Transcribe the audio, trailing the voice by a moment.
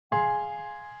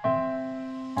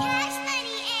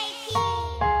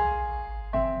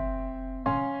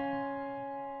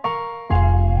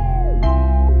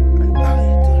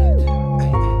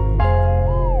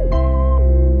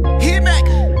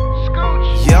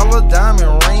$1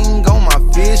 diamond ring on my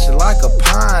fish like a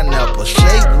pineapple,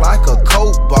 shaped like a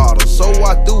Coke bottle, so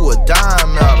I threw a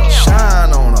dime at her.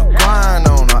 Shine on her, grind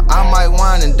on her, I might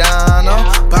wine and dine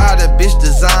her. Buy the bitch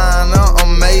designer,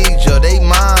 I'm major, they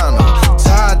minor.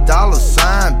 Tie dollar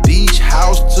sign, beach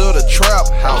house to the trap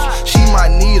house. She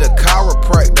might need a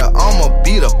chiropractor, I'ma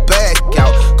beat her back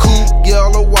out. Coupe,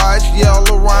 yellow watch,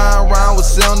 yellow round with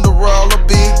Cinderella.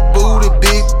 Big booty,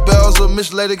 big bells, a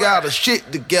Miss Lady got her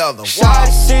shit together.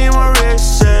 Shawty see my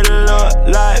wrist, said it look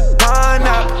like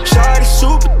pineapple. Shawty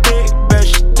super thick, bet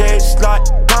she tastes like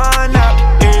pineapple.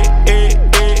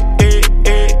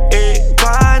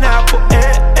 Pineapple,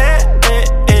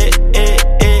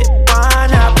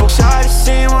 pineapple. Shawty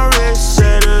see my wrist,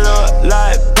 said it look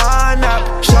like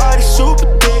pineapple. Shawty super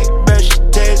thick, bet she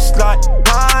tastes like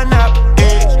pineapple.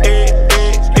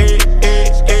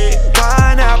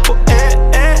 Pineapple,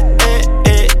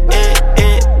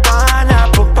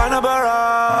 pineapple, pineapple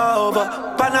rover,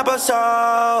 pineapple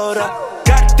soda.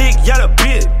 Got a thick yellow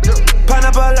bitch,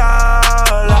 pineapple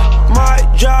lala. Might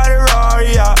drive the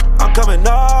Rari out, I'm coming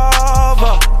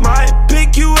over. Might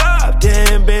pick you up,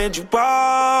 then bend you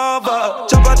over.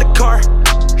 Jump out the car,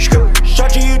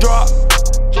 shot you drop.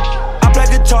 I play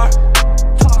guitar,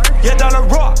 yeah, Dolla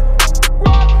rock.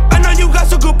 I know you got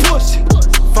some good pussy,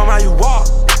 from how you walk.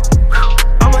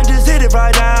 I'ma just hit it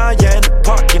right now, yeah, in the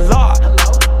parking lot.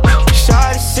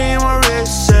 Shawty see my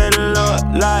wrist, said it look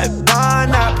like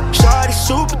pineapple. Shawty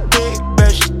super thick,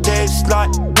 bet she tastes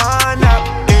like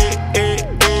pineapple.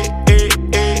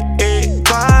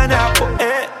 Pineapple,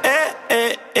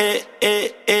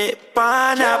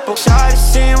 pineapple. Shawty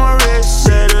see my wrist,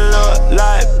 said it look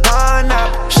like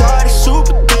pineapple. Shawty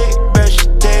super thick, bet she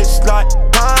tastes like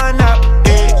pineapple.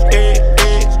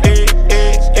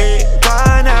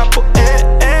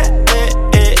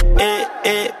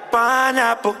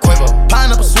 Pineapple, pineapple. Quavo,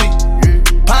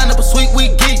 pineapple sweet, we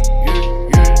geek.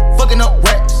 Fucking up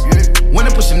racks, when I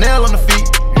put Chanel on the feet.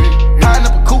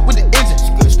 Pineapple coupe with the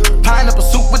engine, pineapple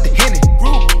soup with the Henny.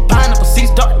 Pineapple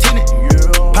seats dark tinted,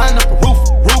 pineapple roof.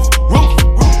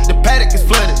 The paddock is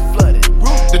flooded,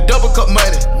 the double cup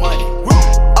muddy.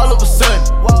 All of a sudden,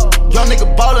 young nigga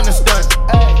ballin' and stunning.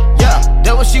 Yeah,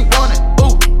 that what she wanted.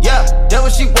 Ooh, yeah, that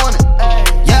what she wanted.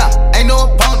 Yeah, ain't no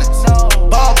opponents.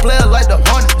 Ball player like the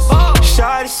Hornets.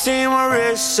 Shawty see my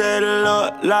wrist, said it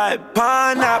look like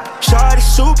pineapple. Shawty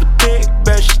super thick,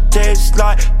 bet she tastes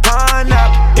like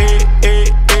pineapple.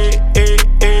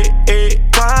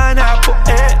 Pineapple,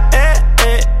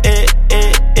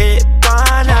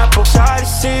 pineapple. Shawty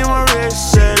see my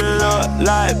wrist, said it look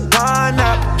like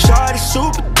pineapple. Shawty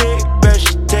super thick, bet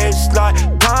she tastes like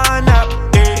pineapple.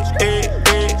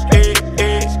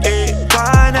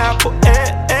 Pineapple,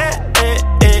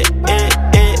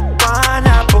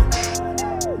 pineapple.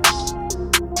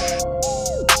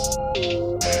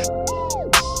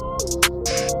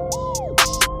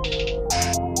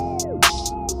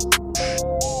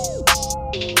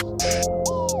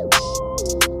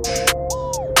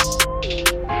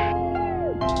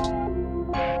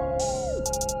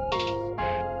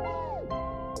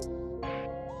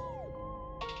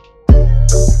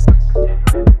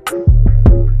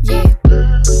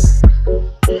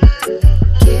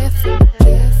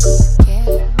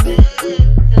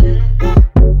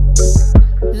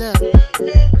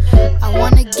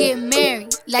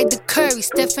 Like the Curry,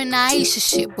 Steph and Aisha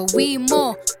shit, but we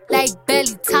more like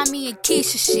Belly, Tommy and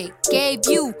Keisha shit. Gave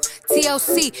you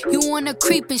TLC, you wanna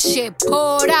creep and shit.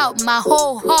 Poured out my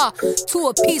whole heart to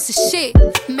a piece of shit.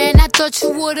 Man, I thought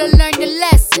you would've learned your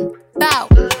lesson.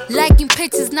 About liking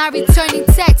pictures, not returning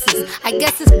texts. I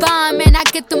guess it's fine, man, I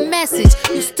get the message.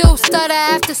 You still stutter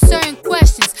after certain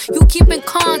questions. You keep in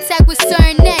contact with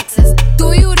certain exes.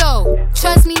 Do you though?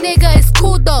 Trust me, nigga, it's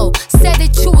cool though. Said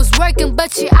that you was working,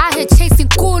 but you out here chasing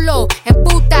culo and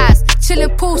putas,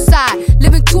 chillin' poolside,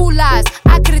 living two lives.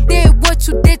 I could've did what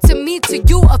you did to me to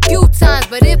you a few times,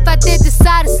 but if I did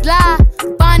decide to slide,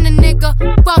 find a nigga,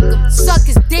 fuck him, suck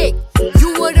his dick.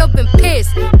 You would've been pissed,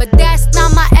 but that's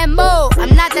not my MO.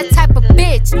 I'm not that type of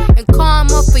bitch, and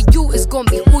karma for you is gonna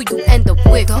be who you end up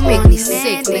with. Don't make me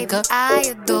sick, nigga. I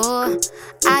adore.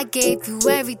 I gave you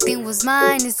everything, was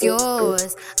mine is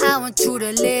yours. I want you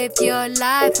to live your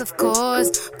life, of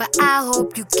course, but I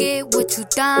hope you get what you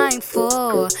dying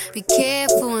for. Be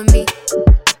careful with me.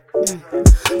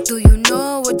 Do you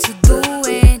know what you're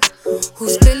doing?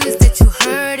 Whose feelings that you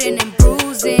hurting and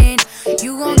bruising?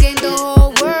 You gon' gain the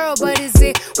whole world, but is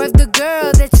it worth the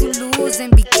girl that you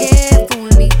losing? Be careful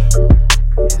with me.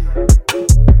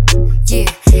 Yeah,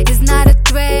 it's not a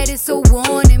threat, it's a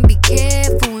warning. Be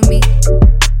careful with me.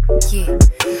 Yeah,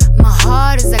 my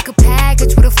heart is like a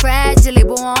package with a fragile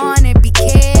label on it. Be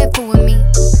careful.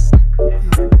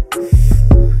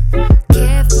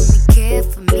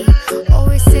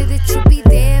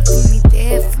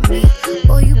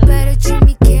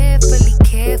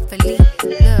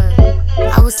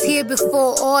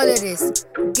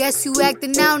 Guess you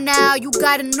acting out now, you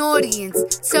got an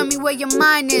audience. Tell me where your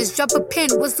mind is, drop a pin,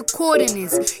 what's the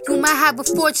coordinates? You might have a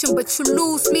fortune, but you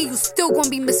lose me, you still gon'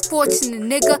 be misfortunate,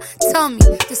 nigga. Tell me,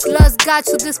 this lust got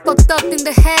you this fucked up in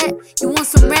the head? You want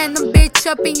some random bitch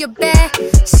up in your bed?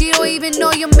 She don't even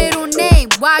know your middle name.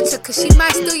 Watch her, cause she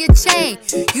might steal your chain.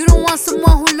 You don't want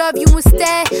someone who love you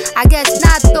instead? I guess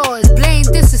not though, it's blame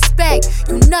disrespect.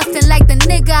 You nothing like the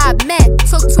nigga I met.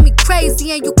 Talk to me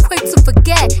crazy and you quick to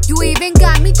forget. You even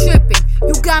got me tripping.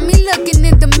 You got me looking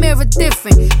in the mirror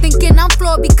different. Thinking I'm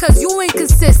flawed because you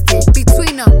inconsistent.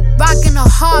 Between a rock and a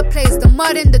hard place, the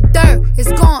mud and the dirt, it's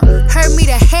gon' hurt me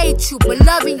to hate you, but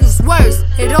loving you's worse.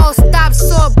 It all stopped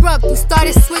so abrupt, you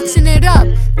started switching it up.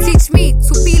 Teach me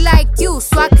to be like you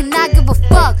so I cannot give a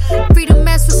fuck. Free to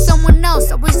mess with someone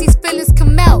else, I wish these feelings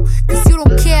come out. Cause you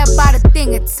don't care about a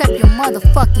thing except your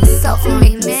motherfucking self. You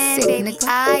make me sick, nigga.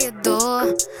 I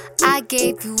adore. I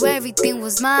gave you everything,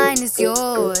 was mine is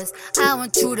yours. I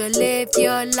want you to live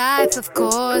your life, of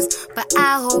course, but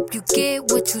I hope you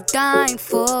get what you dying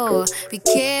for. Be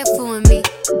careful with me.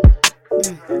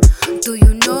 Do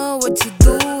you know what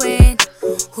you're doing?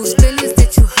 Whose feelings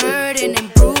that you hurting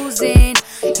and bruising?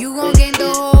 You gon' gain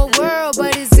the whole world,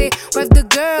 but is it worth the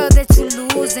girl that you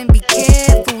losing? Be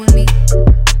careful with me.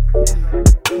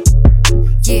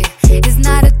 Yeah, it's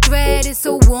not a threat, it's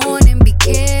a warning. Be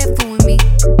careful with me.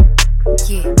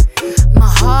 Yeah, my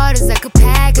heart is like a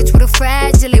package with a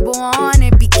fragile label on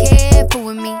it. Be careful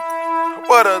with me.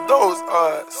 What are those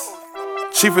odds?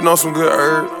 Chiefin' on some good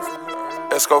herbs.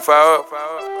 Esco fire up.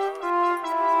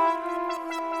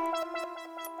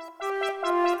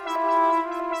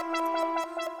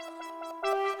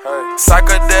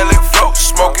 Psychedelik float,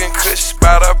 smoking kush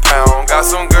by the pound. Got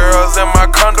some girls in my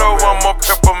condo, I'ma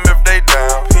pep them if they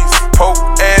down. Poke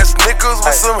ass niggas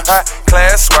with some high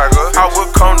class swagger. I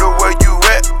would come to where you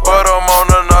at, but I'm on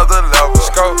another level.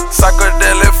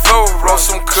 Psychedelik flow, roll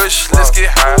some kush, let's get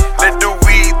high. Let the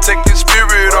weed take your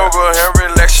spirit over and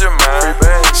relax your mind.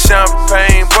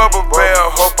 Champagne, bubble bear,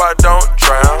 hope I don't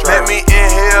drown. Let me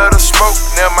inhale the smoke,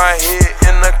 now my head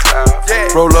in the cloud.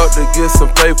 Roll up to get some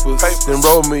papers, then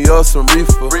roll me up some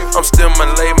reefer. I'm still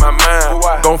lay my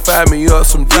mind, gon' find me up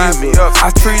some diva. I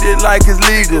treat it like it's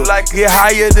legal, get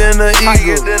higher than an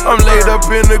eagle. I'm laid up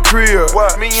in the crib,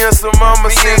 me and some mama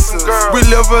sisters. We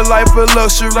live a life of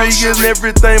luxury and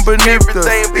everything beneath us.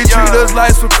 They treat us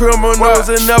like some criminals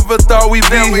and never thought we'd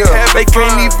be here. They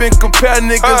can't even compare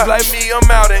niggas like me, I'm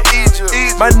out in Egypt.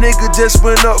 My nigga just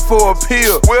went up for a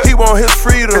pill, he want his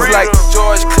freedom. It's like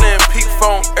George Clinton, peak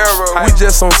phone era, we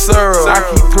just on syrup. I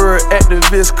keep her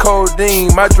activist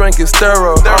codeine, my drink is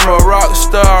sterile. I'm a rock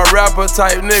star, rapper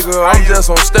type nigga, I'm just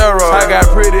on steroids. I got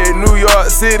pretty New York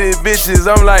City bitches,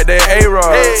 I'm like that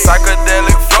A-Rod.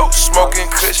 Psychedelik float, smoking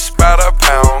kush by the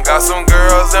pound. Got some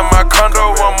girls in my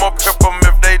condo, I'ma pep them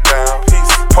if they down.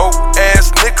 Poke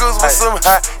ass niggas with some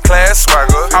high class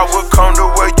swagger. I would come to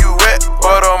where you at,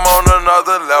 but I'm on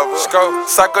another level.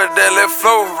 Psychedelik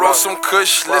flow, roll some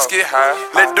kush, let's get high.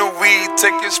 Let the weed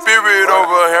take your spirit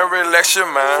over and relax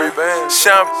your mind.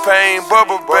 Champagne,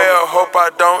 bubble bear, hope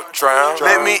I don't drown.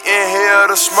 Let me inhale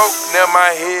the smoke, now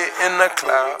my head in the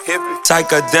cloud.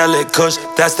 Psychedelik kush,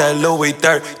 that's that Louis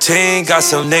 13. Got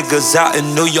some niggas out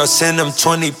in New York, send them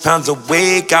 20 pounds a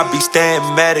week. I be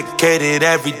staying medicated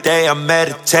every day, I'm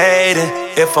meditating.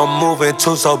 If I'm moving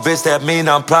too so bitch, that mean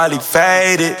I'm probably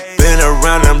faded. Been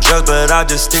around them drugs, but I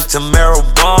just stick to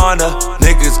marijuana.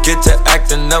 Niggas get to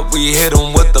acting up, we hit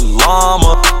them with the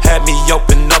llama. Had me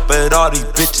open up, but all these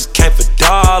bitches came for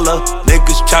dollar.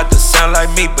 Niggas tried to sound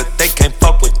like me, but they can't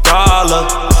fuck with Dolla.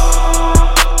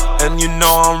 And you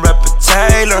know I'm reppin'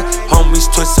 Taylor. Homies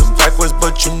twisting backwards,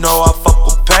 but you know I fuck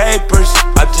with papers.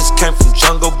 I just came from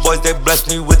Jungle Boys, they blessed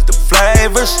me with the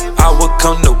flavors. I would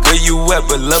come to where you at,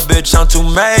 but lil' bitch, I'm too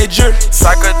major.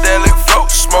 Psychedelik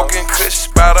float, smoking kush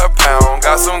by the pound.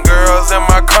 Got some girls in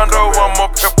my condo,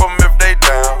 I'ma pep them if they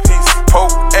down.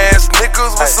 Poke ass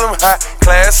niggas with some high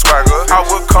class swagger. I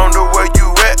would come to where you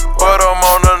at, but I'm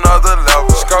on another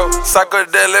level.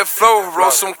 Psychedelik flow,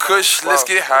 roll some kush, let's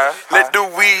get high. Let the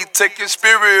weed take your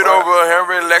spirit over and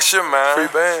relax your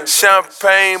mind.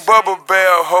 Champagne, bubble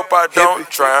bear, hope I don't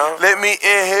drown. Let me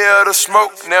inhale the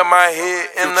smoke, now my head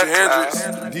in the clouds.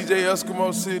 DJ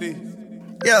Eskimo City.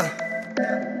 Yeah.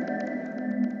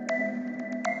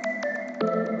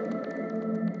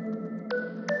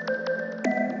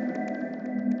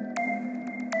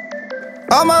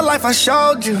 All my life I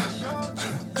showed you.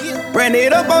 Ran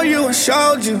it up on you and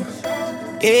showed you.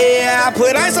 Yeah, I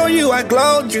put ice on you, I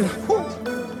glowed you.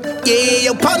 Yeah,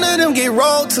 your partner them get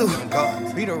rolled too.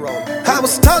 I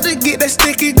was taught to get that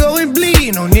sticky, go and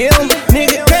bleed on them.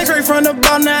 Nigga came straight from the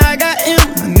bar, now I got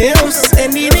M&M's.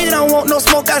 And these niggas don't want no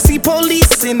smoke, I see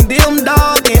police in them,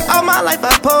 dog. And all my life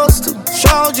I supposed to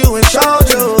showed you and showed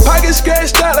you. Pocket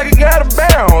scratched out like I got a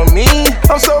bear on me.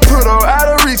 I'm so brutal, out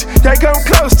of reach, can't come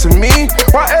close to me.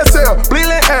 YSL,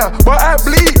 bleeding air, boy I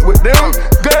bleed with them.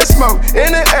 Gun smoke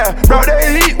in the air, brought that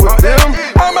heat with them.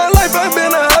 All my life I've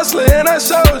been a hustler and I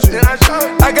showed you.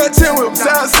 I got 10 whips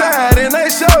outside and they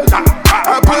showed you.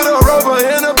 I put a rubber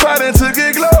in a pot and took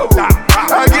it global.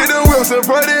 I get the whips and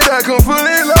put it out, come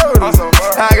fully loaded.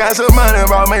 I got some money,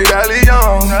 bought me Dolly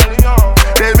Young.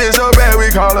 That bitch so bad we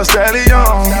call her Stallion.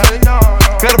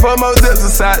 Gotta put more zips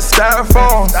aside,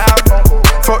 styrofoam.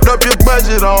 Fucked up your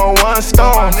budget on one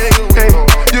stone. Hey,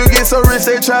 you get so rich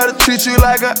they try to treat you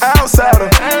like an outsider.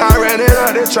 I ran it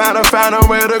up, they tryna find a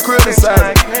way to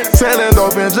criticize it. Selling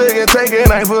dope and drinking,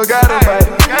 taking, I forgot about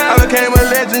it. I became a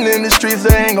legend in the streets,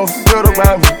 they ain't gon' forget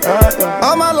about me.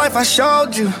 All my life I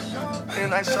showed you.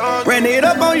 Ran it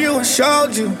up on you and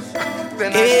showed you.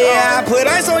 Yeah, I put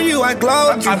ice on you, I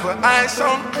glowed you.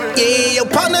 Yeah, your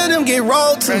partner them get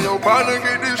rolled to.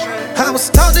 I was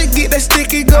taught to get that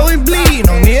sticky, go and bleed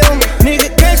on them. Nigga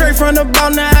came straight from the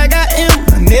bar, now I got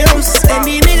M&M's. And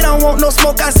these niggas don't want no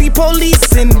smoke, I see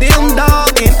police in them,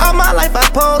 dog. And all my life I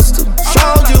supposed to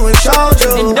showed you and showed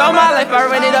you. And all my life I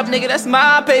ran it up, nigga, that's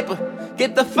my paper.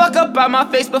 Get the fuck up out my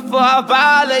face before I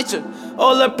violate you.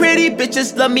 All the pretty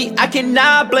bitches love me, I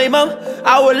cannot blame them.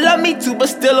 I would love me too, but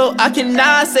still, oh, I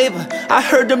cannot save her. I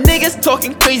heard them niggas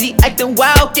talking crazy, acting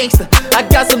wild gangster. I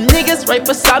got some niggas right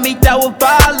beside me that will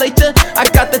violate ya. I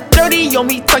got the 30 on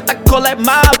me tucked, I call that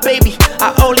my baby.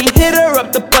 I only hit her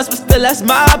up the bus, but still that's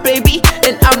my baby.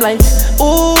 And I'm like,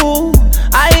 ooh,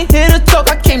 I ain't here to talk,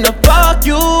 I came to fuck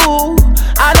you.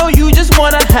 I know you just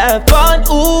wanna have fun,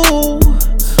 ooh.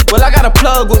 Well, I got a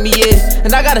plug with me, yeah,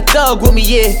 and I got a thug with me,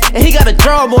 yeah, and he got a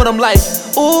drum on him like,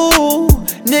 ooh,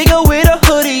 nigga with a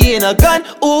hoodie and a gun,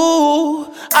 ooh,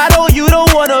 I know you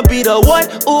don't wanna be the one,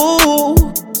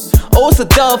 ooh. Oh, it's a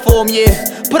dub for him,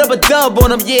 yeah, put up a dub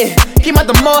on him, yeah, keep out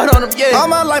the mud on him, yeah. All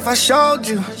my life I showed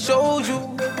you,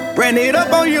 ran it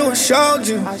up on you and showed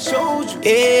you,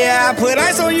 yeah, I put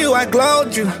ice on you, I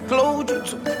glowed you,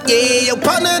 yeah, your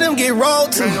partner them get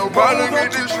rolled to.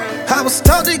 I was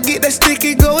taught to get that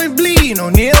sticky, go and bleed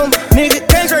on them. Nigga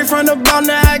came straight from the bar,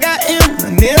 now I got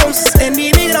M&M's. And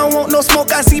these niggas don't want no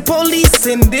smoke, I see police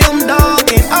in them, dog.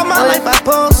 And all my life I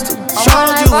supposed to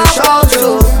showed you and showed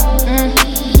you.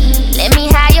 Let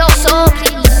me have your soul,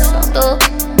 please.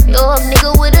 You're a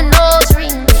nigga with a nose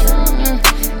ring.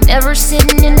 Never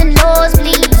sitting in the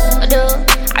nosebleed.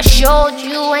 I showed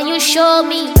you and you showed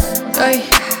me. Hey,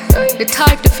 the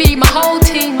type to feed my whole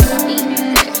team.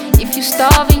 If you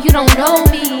starving, you don't know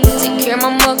me. Take care of my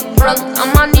mother, brother,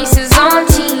 and my nieces,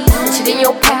 auntie. Shit in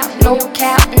your cap, no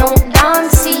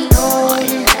dancing.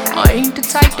 I ain't the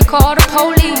type to call the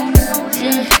police.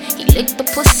 He licked the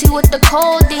pussy with the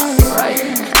codeine.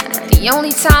 The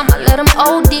only time I let him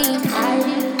OD.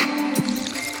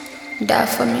 Die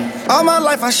for me. All my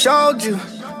life I showed you,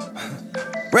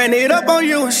 ran it up on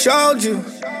you and showed you.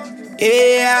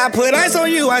 Yeah, I put ice on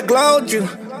you, I glowed you.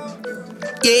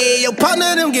 Yeah, your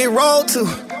partner them get rolled to.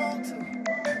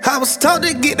 I was taught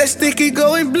to get that sticky,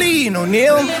 go and bleed on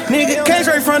them. Nigga came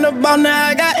straight from the bar, now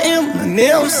I got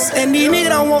M&M's. And these niggas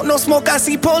don't want no smoke, I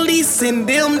see police in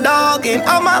them, dog. And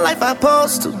all my life I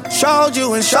supposed to showed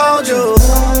you and showed you.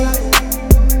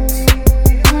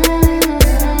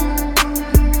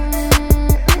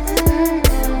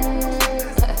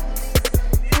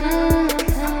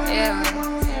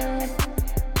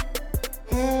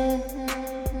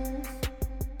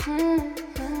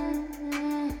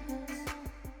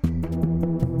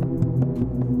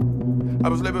 I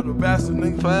was living with a bastard,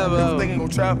 nigga. Forever. Thinking gon'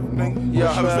 travel, nigga.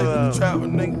 Yeah, I was living to travel,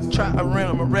 nigga. I ran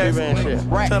on my rats, nigga.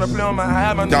 Tryna play on my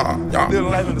high, my nigga. Living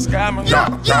life in the sky, my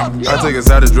nigga. I take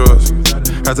exotic drugs.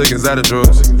 I take exotic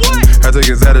drugs. I take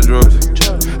exotic drugs.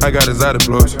 I got exotic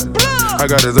blows. I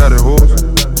got exotic hoes.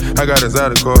 I got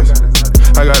exotic cars.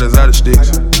 I got exotic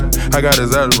sticks. I got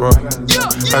exotic bro.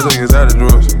 I take exotic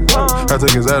drugs. I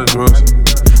take exotic drugs.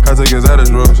 I take exotic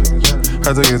drugs.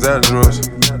 I take exotic drugs.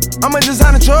 I'm a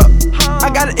designer truck,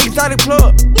 I got an exotic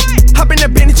plug. Hop in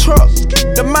that Bentley truck,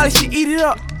 the Molly, she eat it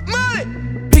up.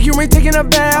 Pick your ring, taking a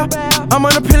bath. I'm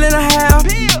on a pill and a half.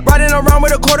 Riding around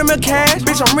with $250,000 cash.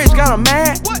 Bitch, I'm rich, got a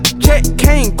mad. Check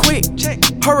came quick,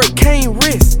 hurricane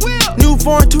wrist. New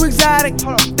foreign, too exotic.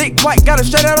 Thick white, got it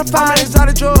straight out of fire.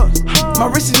 Exotic drugs. My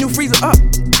wrist is new freezer up.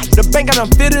 The bank got them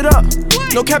fitted up.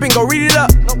 No capping, go read it up.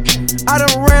 I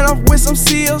done ran off with some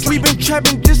seals. We been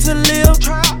trapping just to live.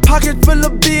 Pocket full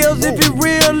of bills. If it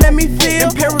real, let me feel.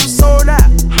 And Paris sold out.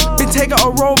 Been taking a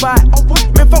robot.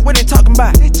 Man, fuck what they talking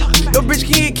about. Your bitch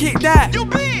can't get kicked out.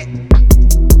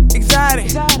 Exotic.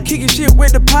 Kicking shit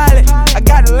with the pilot. I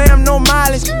got the lamb, no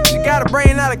mileage. She got a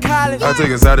brain out of college. I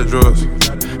take exotic drugs.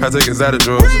 I take exotic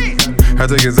drugs. I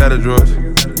take exotic drugs.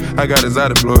 I got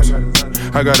exotic floors.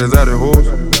 I got exotic hoes.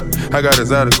 I got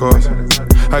exotic cars.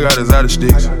 I got exotic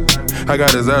sticks. I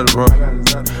got exotic bro.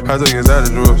 I take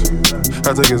exotic drugs.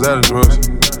 I take exotic drugs.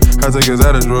 I take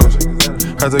exotic drugs.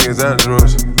 I take exotic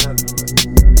drugs.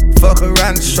 Fuck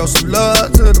around and show some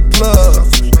love to the plug.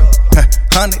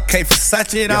 100K for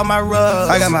Versace on my rug.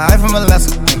 I got my eye from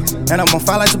Alaska, and I'm on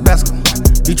fire like Tabasco.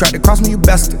 You tried to cross me, you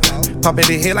bastard. Pop at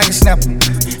the head like a snapper.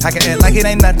 I can act like it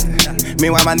ain't nothing.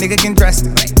 Meanwhile, my nigga getting dressed.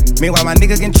 Meanwhile, my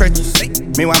niggas getting churches.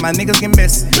 Meanwhile, my niggas get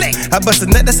messy. I bust a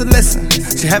nut, that's a lesson.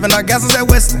 She having orgasms at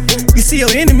Western. You see your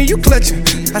enemy, you clutching.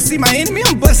 I see my enemy,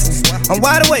 I'm busting. I'm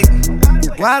wide awake,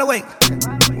 wide awake,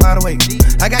 wide awake.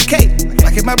 I got cake,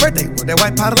 like it's my birthday. With that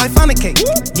white powder like Fanta cake.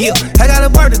 Yeah, I got a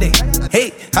word today.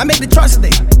 Hey, I make the charge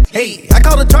today. Hey, I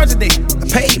call the charge today. I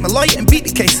paid my lawyer and beat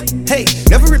the case. Hey,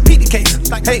 never repeat the case.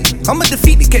 Hey, I'ma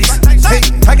defeat the case. Hey,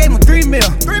 I gave him 3 mil.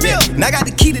 And I got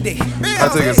the key today. I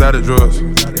take exotic drugs.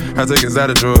 I take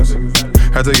exotic drugs.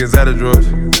 I take exotic drugs.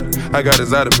 I got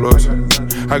exotic floors.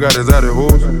 I got exotic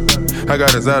hoes. I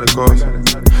got exotic cars.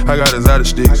 I got exotic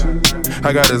sticks.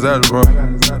 I got exotic bro.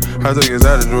 I take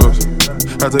exotic drugs.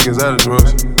 I take exotic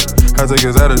drugs. I take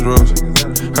exotic drugs.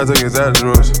 I take exotic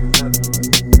drugs.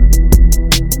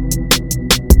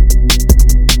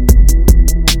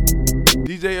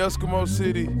 DJ Eskimo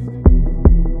City.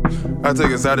 I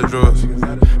take exotic drugs.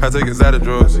 I take exotic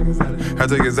drugs. I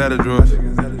take exotic drugs.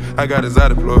 I got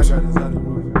exotic floors.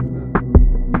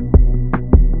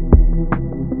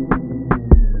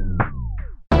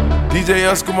 DJ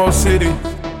Eskimo City.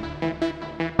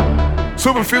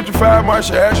 Super Future 5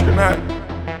 Martial Astronaut.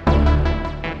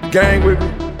 Gang with me.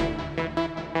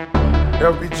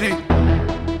 LPG.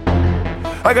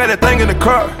 I got that thing in the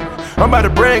car. I'm about to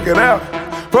bring it out.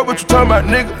 Fuck what you talking about,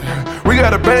 nigga. We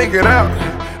gotta bang it out.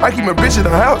 I keep my bitch in the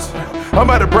house. I'm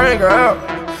about to bring her out.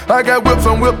 I got whips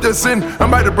on whip just sitting. I'm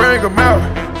about to bring them out.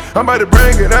 I'm about to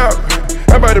bring it out.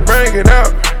 I'm about to bring it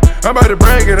out. I'm about to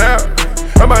bring it out.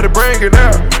 I'm about to bring it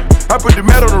out. I put the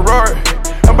metal on the Rory.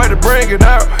 I'm about to bring it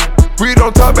out. We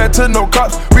don't talk back to no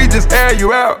cops. We just air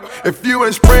you out. If you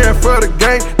ain't spraying for the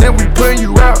gang, then we putting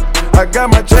you out. I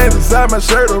got my chains inside my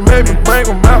shirt, don't make me bring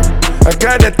them out. I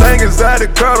got that thing inside the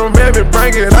car, don't make me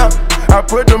bring it out. I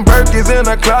put them Birkies in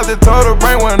the closet, told her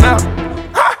bring one out.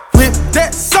 With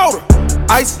that soda,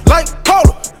 ice like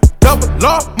cola, double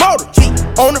law motor,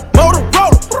 on the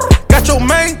Motorola. Got your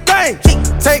main thing,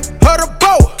 take her to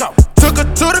Boa, took her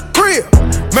to the crib,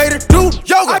 made her do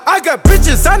yoga. I got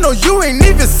bitches I know you ain't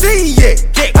even seen yet.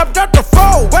 Hopped out the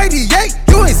 488,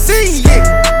 you ain't seen yet.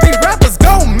 These rappers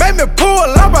gon' make me pull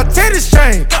out my tennis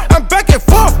chain. I'm back and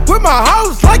forth with my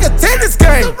hoes like a tennis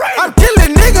game. I'm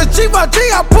killing niggas, G-by-G,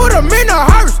 I put them in a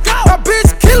hearse. My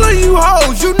bitch killing you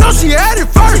hoes, you know she had it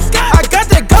first. I got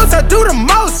that ghost, I do the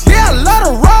most, yeah, I love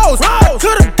the rolls. I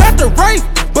could've got the rape,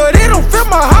 but it don't fit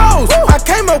my hoes. I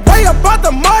came away about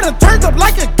the mud and turned up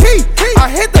like a key. I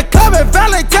hit the club and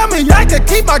valet tell me I can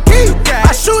keep my key.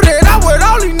 I shoot it out with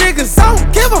all these niggas, I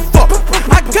don't give a fuck.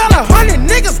 I got 100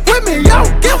 niggas with me, I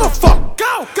don't give a fuck.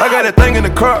 I got that thing in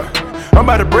the car, I'm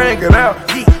about to bring it out.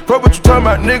 Fuck what you talking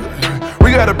about, nigga,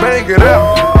 we gotta bang it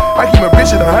out. I keep my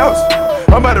bitch in the house,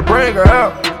 I'm about to bring her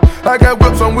out. I got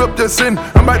whips on whip just sitting,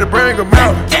 I'm about to bring them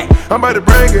out. I'm about to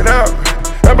bring it out,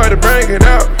 I'm about to bring it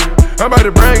out. I'm about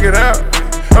to bring it out,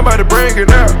 I'm about to bring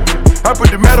it out. I put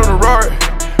the metal on the Rory,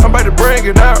 I'm about to bring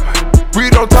it out. We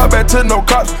don't talk back to no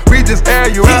cops, we just air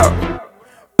you out.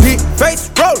 Big face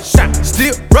roller,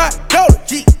 still ride Dolla.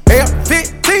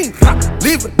 L15,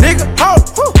 leave a nigga hold.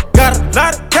 Got a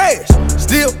lot of cash,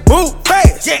 still move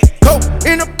fast. Coke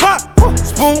in the pot,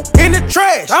 spoon in the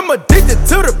trash. I'm addicted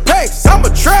to the pace, I'm a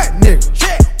trap nigga.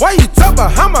 Why you talk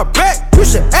behind my back? You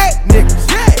should act niggas.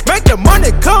 Make the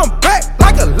money come back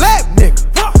like a lap nigga.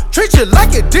 Treat you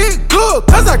like it did good,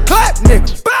 cause I clap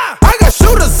niggas. I got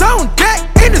shooters on deck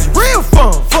and it's real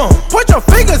fun. Put your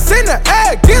fingers in the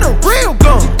air, get a real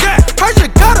gun. First you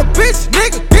got a bitch,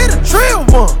 nigga, get a trill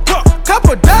one.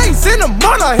 Couple days in a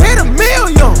month, I hit 1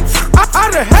 million. I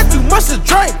done had too much to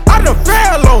drink, I done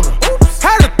fell on her.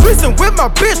 Had a threesome with my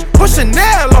bitch, put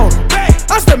Chanel on her.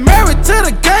 I'm still married to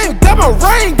the game, got my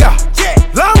ring out.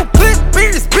 Long clip,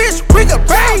 beat this bitch, we got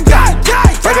bang out.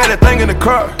 I got that thing in the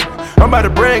car, I'm about to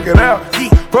bring it out.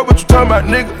 Fuck what you talking about,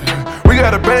 nigga, we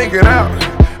gotta bang it out.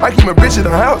 I keep my bitch in the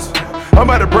house. I'm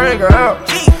about to bring her out.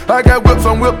 I got whips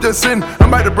on whip just sitting.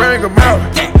 I'm about to bring them out.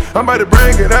 I'm about to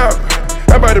bring it out.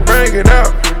 I'm about to bring it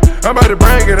out. I'm about to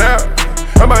bring it out.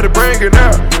 I'm about to bring it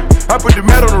out. I put the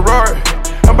mat on the Rari.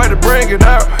 I'm about to bring it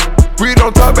out. We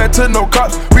don't talk back to no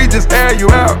cops. We just air you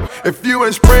out. If you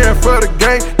ain't spraying for the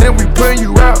gang, then we putting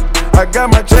you out. I got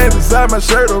my chains inside my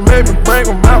shirt, don't make me bring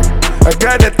them out. I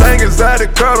got that thing inside the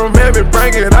car, don't make me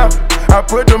bring it out. I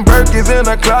put them Birkies in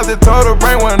the closet, told her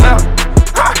bring one out.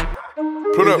 Ha!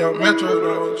 Put up. Yo, Metro,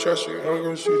 don't trust you, I'm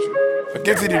gonna shoot you. I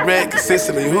get to the red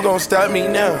consistently, who gon' stop me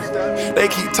now? They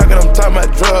keep talking, I'm talking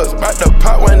about drugs, about to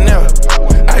pop one now.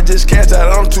 I just cashed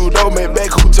out on 2 dope, man, back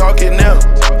who talking now?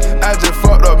 I just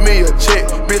fucked up me a chick,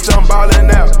 bitch, I'm ballin'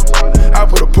 out. I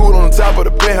put a pool on the top of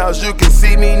the penthouse, you can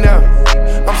see me now.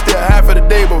 I'm still high for the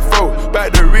day before,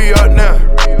 back to re-up now.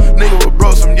 Nigga was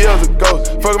broke some years ago,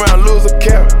 fuck around, lose a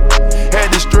count.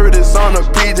 Had distributors on the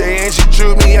PJ and she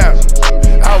drew me out.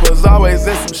 I was always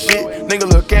in some shit, nigga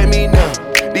look at me now.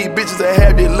 These bitches that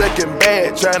have you looking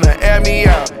bad, tryna air me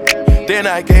out. Then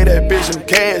I gave that bitch some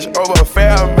cash over a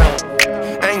fair amount.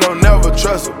 Ain't gon' never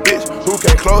trust a bitch who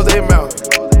can't close their mouth.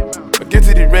 I get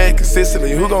to the red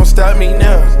consistently, who gon' stop me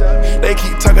now? They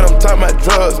keep talking, I'm talking about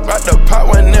drugs, about to pop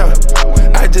one now.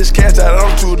 I just cashed out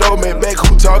on 2 dope, man, back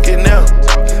who talking now?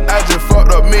 I just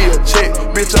fucked up me a chick,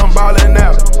 bitch, I'm ballin'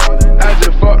 out. I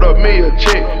just fucked up me a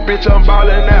chick, bitch, I'm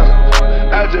ballin' out.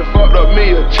 I just fucked up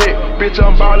me a chick, bitch,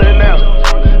 I'm ballin' out.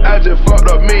 I just fucked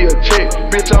up me a chick,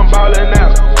 bitch, I'm ballin'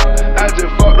 out. I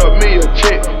just fucked up me a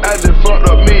chick, I just fucked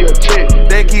up me a chick.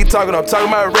 They keep talking, I'm talking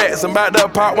about rats, I'm about to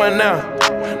pop one now.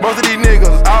 Most of these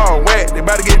niggas all whack, they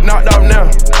about to get knocked off now.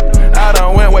 I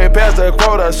done went way past the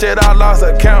quota, shit, I lost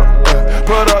account.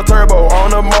 Put a turbo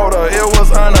on the motor, it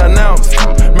was unannounced.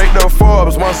 Make the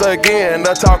Forbes once again,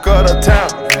 the talk of the town.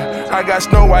 I got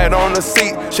Snow White on the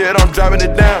seat, shit, I'm driving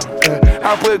it down.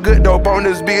 I put good dope on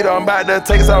this beat, I'm about to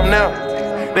take some now.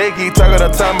 They keep talking,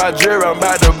 I'm talking about jewelry, I'm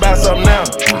about to buy some now.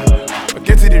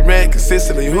 Get to the red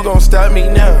consistently, who gon' stop me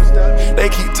now? They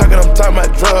keep talking, I'm talking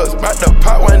about drugs, about to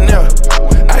pop one now.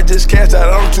 I just cashed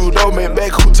out on 2 dope, man,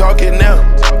 back who talking now?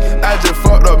 I just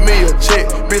fucked up me a chick,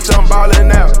 bitch, I'm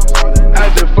ballin' out.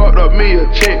 I just fucked up me a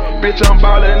chick, bitch, I'm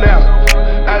ballin' out.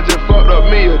 I just fucked up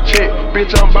me a chick,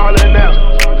 bitch, I'm ballin' out.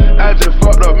 I just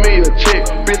fucked up me a chick,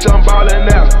 bitch, I'm ballin'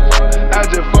 out. I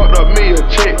just fucked up me a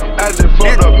chick, I just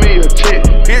fucked up me a chick.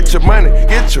 Get your money,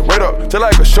 get your weight up, just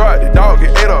like a shark, the dog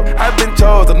get ate up. I've been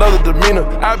chose another demeanor,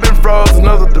 I've been froze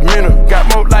another demeanor.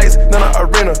 Got more lights than an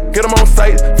arena, get them on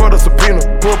site for the subpoena.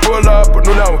 Pull up a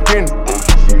new Lamborghini.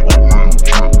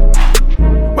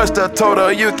 What's the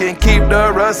total? You can keep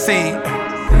the receipt.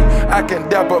 I can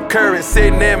dap up curry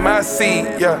sitting in my seat,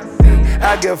 yeah.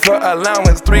 I give her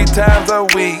allowance 3 times a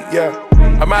week, yeah.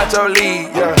 I'm out your league,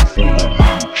 yeah.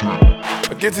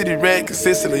 I get to the red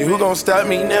consistently, who gon' stop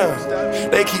me now?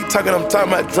 They keep talking, I'm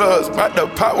talking about drugs, about to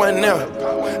pop one now.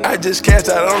 I just cashed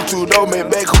out on 2 dope, man,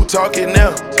 back who talking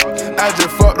now? I just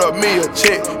fucked up me a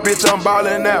chick, bitch, I'm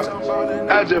ballin' out.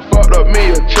 I just fucked up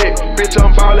me a chick, bitch,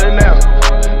 I'm ballin' out.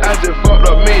 I just fucked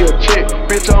up me a chick,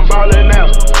 bitch, I'm ballin'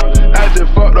 out. I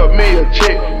just fucked up me a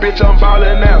chick, bitch, I'm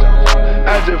ballin' out.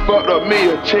 I just fucked up me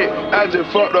a chick, I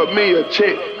just fucked up me a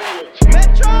chick.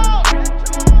 Metro!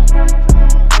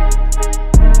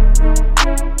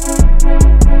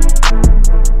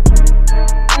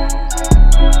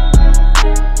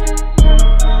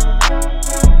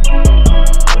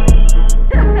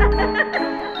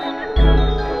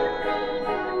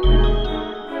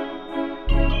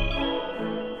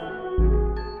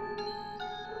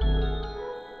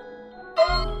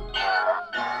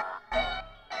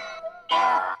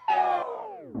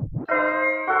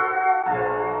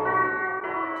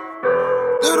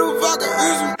 Little vodka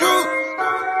and some juice.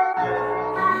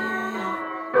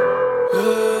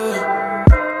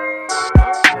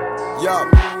 Yup.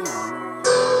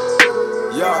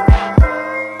 Yup.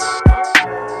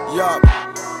 Yup.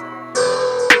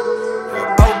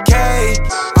 Okay,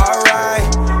 alright.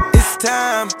 It's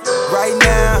time right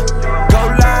now. Go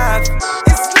live.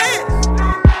 It's lit.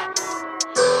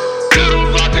 Little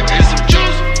vodka and some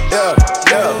juice. Yeah,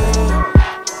 yeah.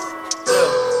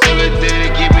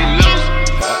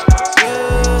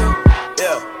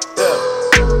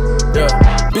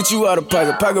 Bitch, you out of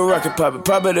pocket rocket,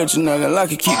 pop it at your noggin,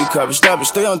 lock it, keep the carpet, stop it,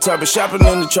 stay on top of shopping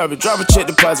in the tropic, drop a check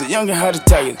deposit, young and hot to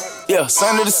target. Yeah,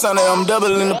 Sunday to Sunday, I'm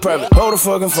doubling the private. Hold the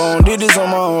fucking phone, did this on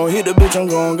my own, hit the bitch, I'm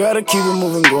going, gotta keep it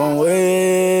moving, going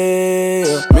way.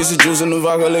 Mix the juice in the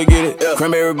vodka, let's get it.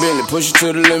 Cranberry Bentley, push it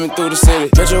to the limit through the city.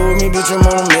 Catch up with me, bitch, I'm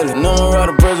on a million. I'ma ride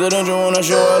a presidential when I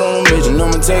show out on a mission.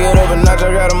 I'ma take it up a notch,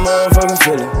 I got a motherfucking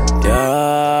feeling.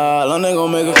 Yeah, one ain't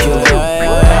gon' make a killer.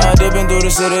 I dippin' through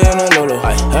the city in a Lolo.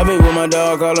 Happy with my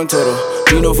dog, call him Toto.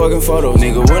 Need no fucking photos.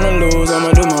 Nigga, win or lose,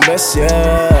 I'ma do my best,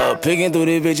 yeah. Picking through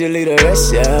these bitches, lead the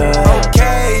rest, yeah.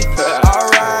 Okay,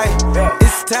 alright,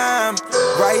 it's time,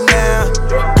 right now,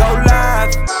 go live,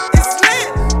 it's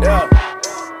lit. Yeah.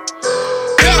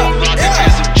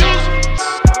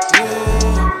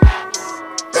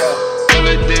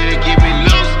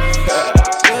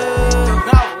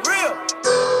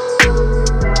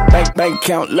 Bank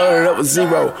account loaded up with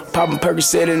zero. Poppin'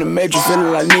 Percocet in the Matrix,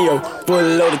 feeling like Neo.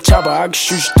 Fully loaded chopper, I can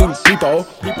shoot you through the peephole.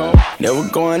 Never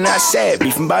going outside,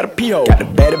 beefing by the pee-hole. Got the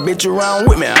baddest bitch around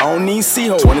with me, I don't need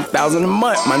C-hole. 20,000 a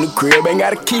month, my new crib ain't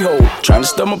got a keyhole. Tryna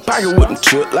stuff my pocket with them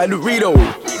chip like Dorito.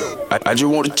 I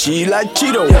just want to cheese like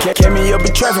Cheeto. Kept me up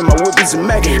in traffic, my whip is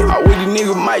immaculate. All with these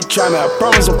niggas might try me, I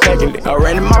promise I'm packing it. I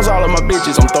ran the mouse all of my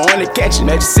bitches, I'm throwing it, catching.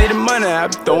 Magic City money, I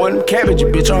be throwing them cabbage,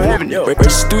 bitch, I'm having it.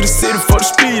 Race through the city for the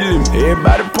speed limit.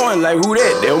 Everybody point like who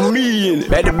that? They on me in it.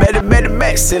 Back to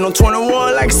back, sitting on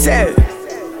 21 like a savage.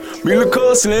 Me look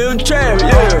cool, Slim Travis,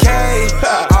 yeah. Okay,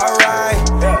 alright,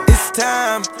 it's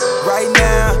time, right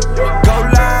now, go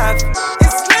live,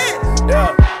 it's lit.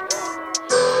 Yeah.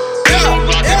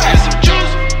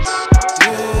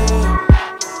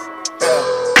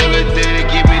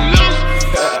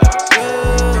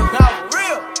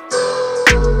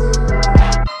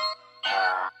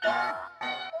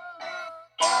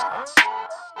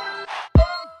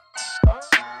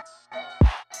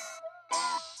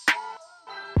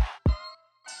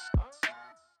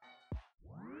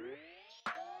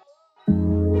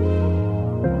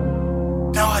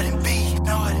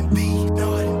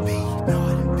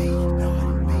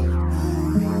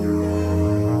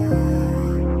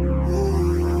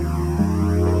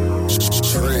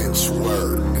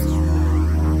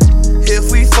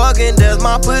 That's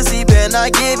my pussy, better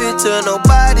not give it to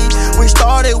nobody. We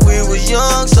started, we was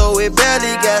young, so it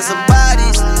barely got some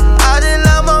bodies. I didn't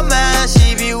love my man,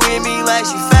 she be with me like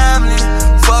she family.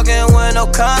 Fucking with no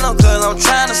condom, cause I'm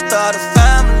tryna start a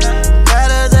family.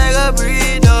 Gotta take a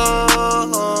breather.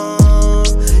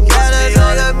 Gotta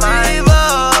take a breather.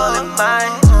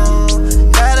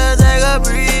 Gotta take a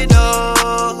breather.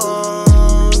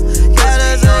 Gotta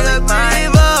take a breather.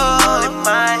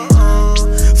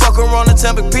 Fuck around the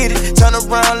Tempur-Pedic. Turn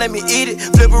around, let me eat it.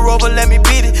 Flip her over, let me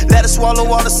beat it. Let her swallow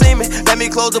all the semen. Let me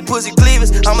close the pussy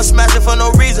cleavage. I'ma smash it for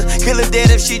no reason. Kill her dead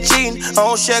if she cheating. I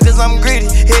don't share cause I'm greedy.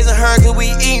 His and her cause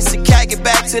we eating. So cat get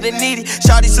back to the needy.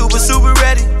 Shawty super, super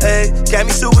ready. Ayy, got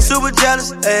me super, super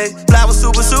jealous. Ayy, flower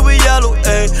super, super yellow.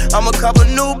 Ayy, I'm a couple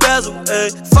new bezel.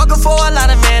 Ayy, fuck her for a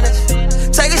lot of minutes.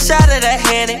 Take a shot of that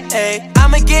Henny. Ayy,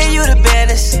 I'ma give you the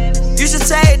business. You should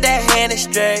take that Henny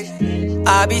straight.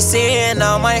 I be seeing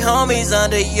all my homies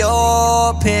under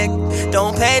your pick.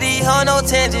 Don't pay these hoes no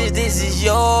attention, this is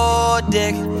your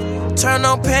dick. Turn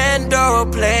on Pandora,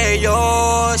 play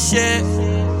your shit.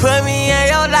 Put me in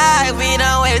your life, we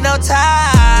don't waste no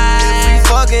time. If we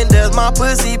fucking, that's my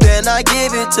pussy, better not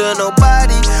give it to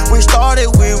nobody. We started,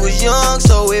 we was young,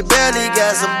 so it barely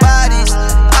got some bodies.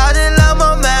 I didn't love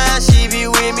my man, she be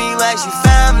with me like she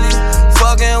family.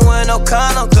 Fucking with no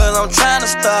condom, cause I'm tryna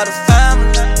start a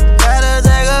family. Gotta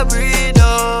take a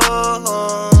breather.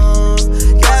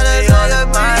 Gotta take a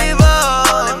breather.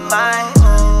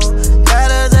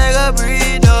 Gotta take a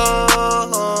breather.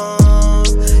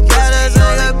 Gotta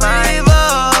take a breather.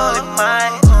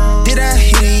 Did I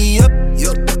hit it up?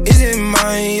 Is it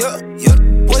mine? Yup.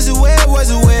 Was it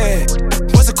where?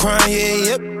 What's a crime?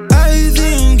 Yeah. I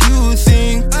think you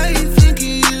think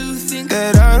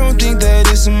that I don't think that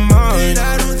it's mine.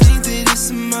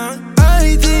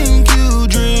 I think you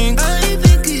drink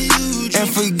and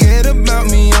forget about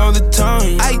me all the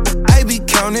time. I be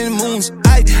counting moons.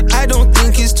 I don't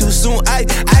think it's too soon. I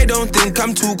don't think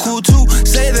I'm too cool to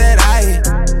say that I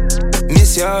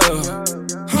miss ya.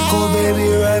 Go baby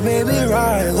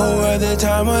ride. Go at the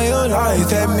time of your life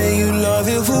that made you love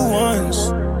it for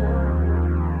once.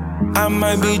 I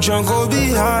might be drunk or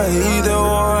be high, either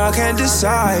or I can't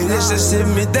decide. Let's just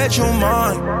admit that you're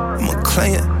mine. I'm a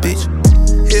client, bitch.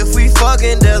 If we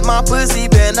fucking, that's my pussy,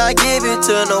 better not give it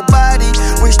to nobody.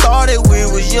 We started, we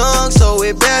was young, so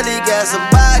it barely got some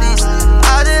bodies.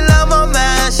 I didn't love my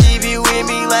man, she be with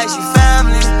me like she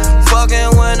family.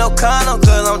 Fucking with no condom,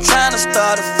 cause I'm tryna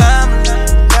start a family.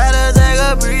 Gotta take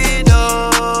a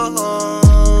breather.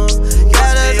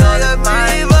 Gotta take a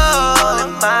breather.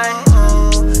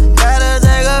 Gotta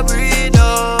take a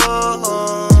breather.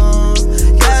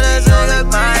 Gotta take a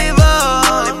breather.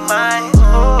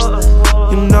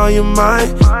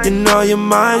 You know you're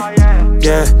mine,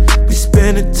 yeah. We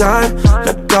spending time,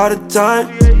 like all the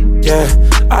time, yeah.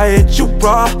 I I hit you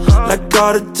raw, like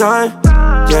all the time.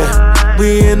 Yeah,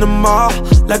 we in the mall,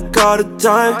 like all the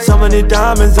time. So many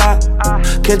diamonds, I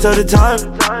can't tell the time.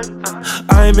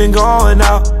 I ain't been going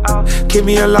out, keep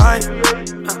me alive.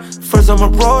 First I'ma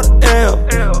roll the L,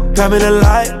 pat me the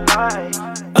light.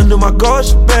 Under my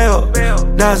ghost bell,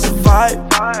 now it's a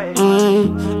vibe.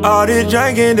 All this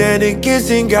drinking and the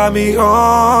kissing got me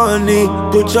horny.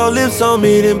 Put your lips on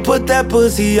me, then put that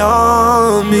pussy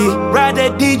on me. Ride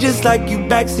that D just like you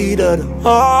backseat of the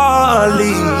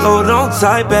Harley. Hold on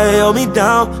tight, babe, hold me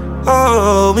down,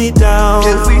 hold me down.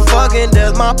 If we fucking,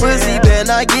 that's my pussy, better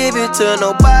not give it to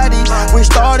nobody. We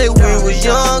started, we was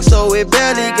young, so it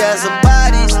barely got some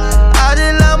bodies. I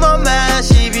just love my man,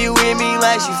 she be with me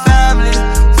like she family.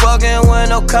 Fucking with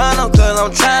no condom, cause I'm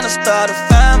tryna start a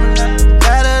family.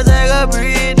 Gotta take a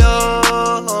breathe,